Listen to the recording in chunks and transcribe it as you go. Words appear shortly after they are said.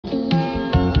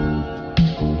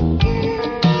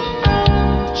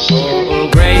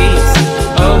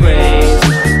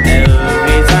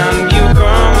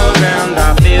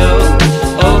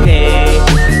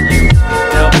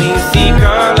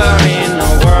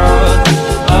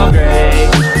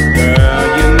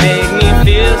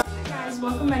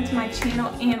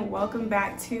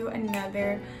to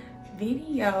another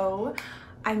video.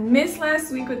 I missed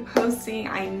last week with posting.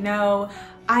 I know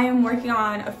I am working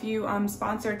on a few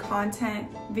sponsored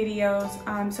content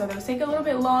videos, so those take a little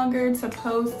bit longer to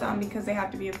post because they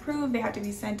have to be approved, they have to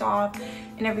be sent off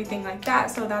and everything like that.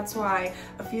 So that's why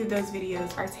a few of those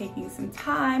videos are taking some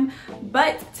time.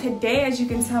 But today, as you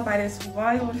can tell by this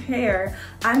wild hair,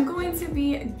 I'm going to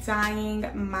be dyeing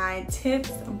my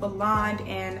tips blonde,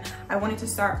 and I wanted to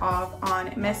start off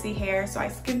on messy hair. So I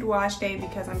skipped wash day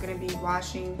because I'm going to be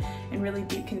washing and really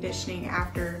deep conditioning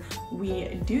after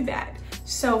we do that.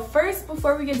 So first,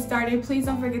 before we get started, please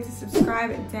don't forget to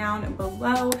subscribe down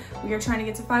below. We are trying to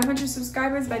get to 500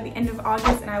 subscribers by the end of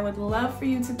August, and I would love for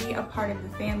you to be a part of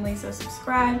the family. So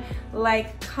subscribe,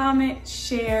 like, comment,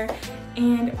 share,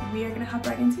 and we are gonna hop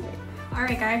right into it. All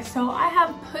right, guys, so I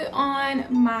have put on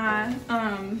my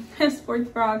sports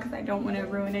bra because I don't want to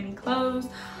ruin any clothes.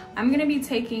 I'm gonna be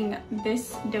taking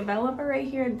this developer right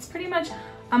here. It's pretty much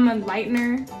a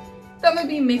lightener. So I'm gonna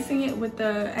be mixing it with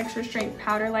the extra strength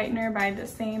powder lightener by the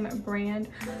same brand.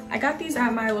 I got these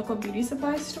at my local beauty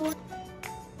supply store.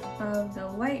 Of the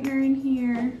lightener in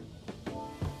here.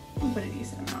 I'll put a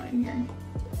decent amount in here.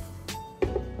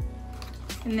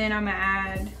 And then I'm gonna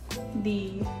add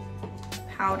the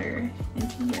powder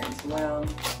into here as well.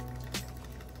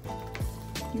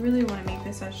 You really wanna make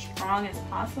this as strong as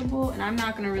possible, and I'm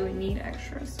not gonna really need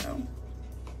extra, so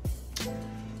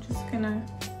just gonna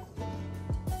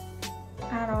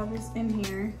add all this in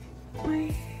here.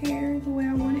 My hair the way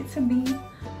I want it to be.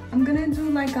 I'm gonna do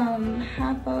like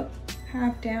half up,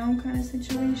 half down kind of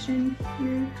situation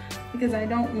here because I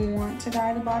don't want to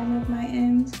dye the bottom of my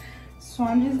ends. So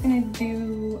I'm just gonna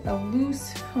do a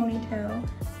loose ponytail.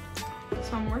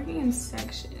 So I'm working in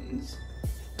sections.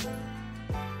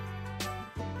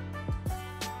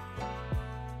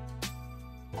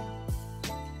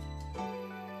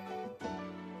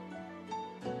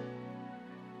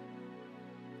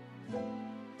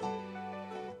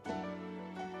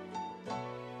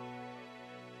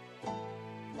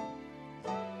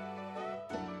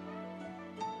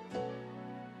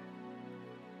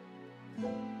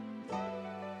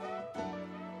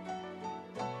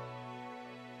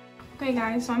 Okay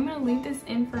guys, so I'm gonna leave this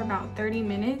in for about 30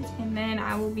 minutes and then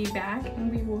I will be back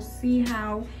and we will see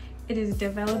how it is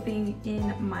developing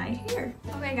in my hair.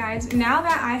 Okay guys, now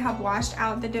that I have washed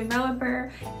out the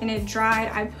developer and it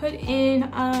dried, I put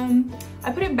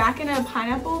it back in a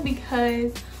pineapple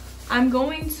because I'm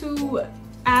going to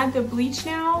add the bleach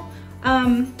now.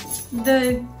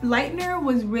 The lightener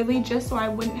was really just so I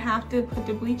wouldn't have to put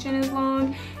the bleach in as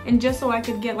long and just so I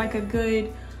could get like a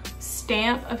good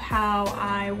stamp of how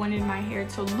I wanted my hair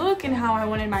to look and how I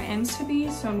wanted my ends to be.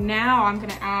 So now I'm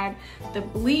gonna add the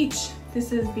bleach.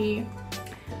 This is the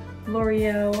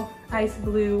L'Oreal Ice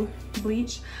Blue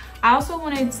bleach. I also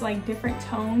wanted like different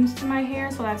tones to my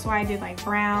hair, so that's why I did like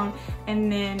brown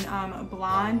and then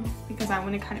blonde because I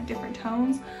wanted kind of different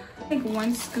tones. Like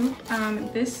 1 scoop.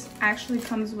 This actually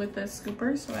comes with a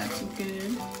scooper, so that's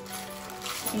good.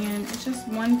 And it's just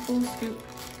 1 full scoop.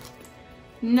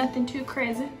 Nothing too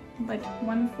crazy, but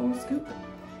 1 full scoop.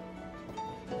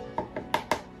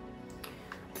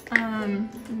 And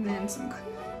then some cream.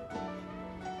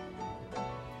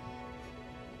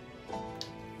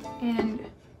 And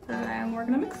we're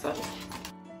gonna mix it.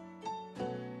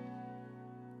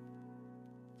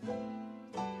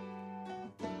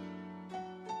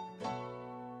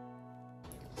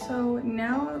 So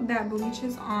now that bleach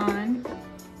is on,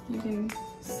 you can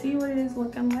see what it is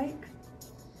looking like.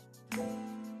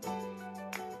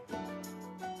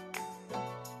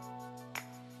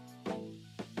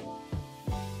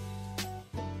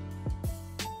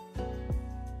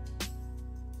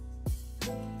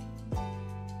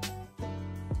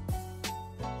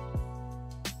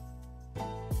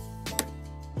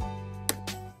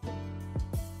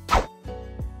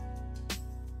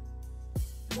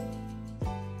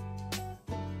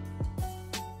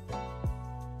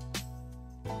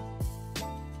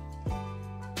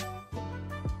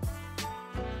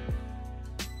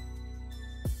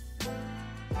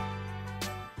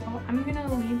 I'm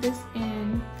gonna leave this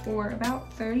in for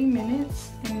about 30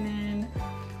 minutes and then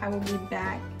I will be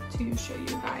back to show you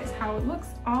guys how it looks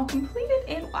all completed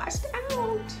and washed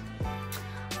out.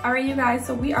 All right, you guys,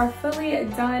 so we are fully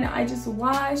done. I just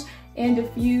washed and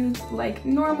diffused like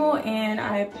normal, and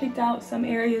I picked out some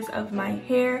areas of my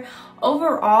hair.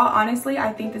 Overall, honestly,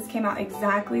 I think this came out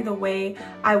exactly the way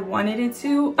I wanted it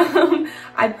to.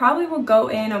 I probably will go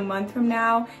in a month from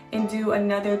now and do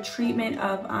another treatment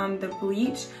of the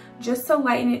bleach, just to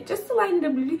lighten it,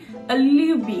 a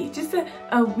little bit, just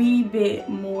a wee bit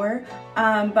more.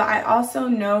 But I also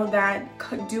know that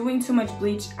doing too much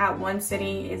bleach at one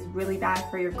sitting is really bad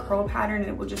for your curl pattern, and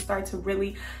it will just start to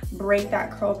really break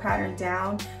that curl pattern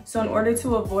down. So in order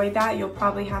to avoid that, you'll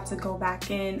probably have to go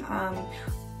back in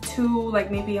to like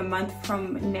maybe a month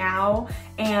from now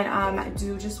and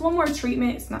do just one more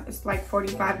treatment. It's like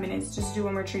 45 minutes. Just do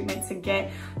one more treatment to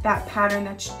get that pattern,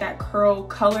 that curl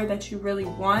color that you really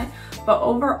want. But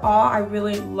overall, I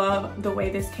really love the way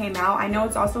this came out. I know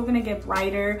it's also gonna get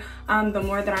brighter the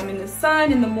more that I'm in the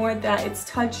sun and the more that it's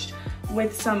touched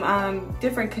with some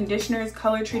different conditioners,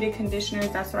 color treated conditioners.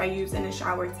 That's what I use in the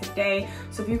shower today.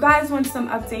 So if you guys want some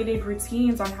updated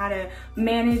routines on how to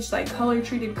manage like color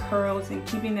treated curls and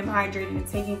keeping them hydrated and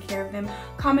taking care of them,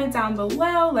 comment down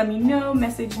below, let me know,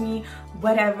 message me,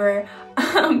 whatever.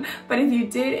 But if you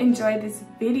did enjoy this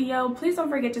video, please don't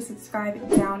forget to subscribe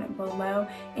down below,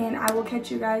 and I will catch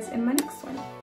you guys in my next one.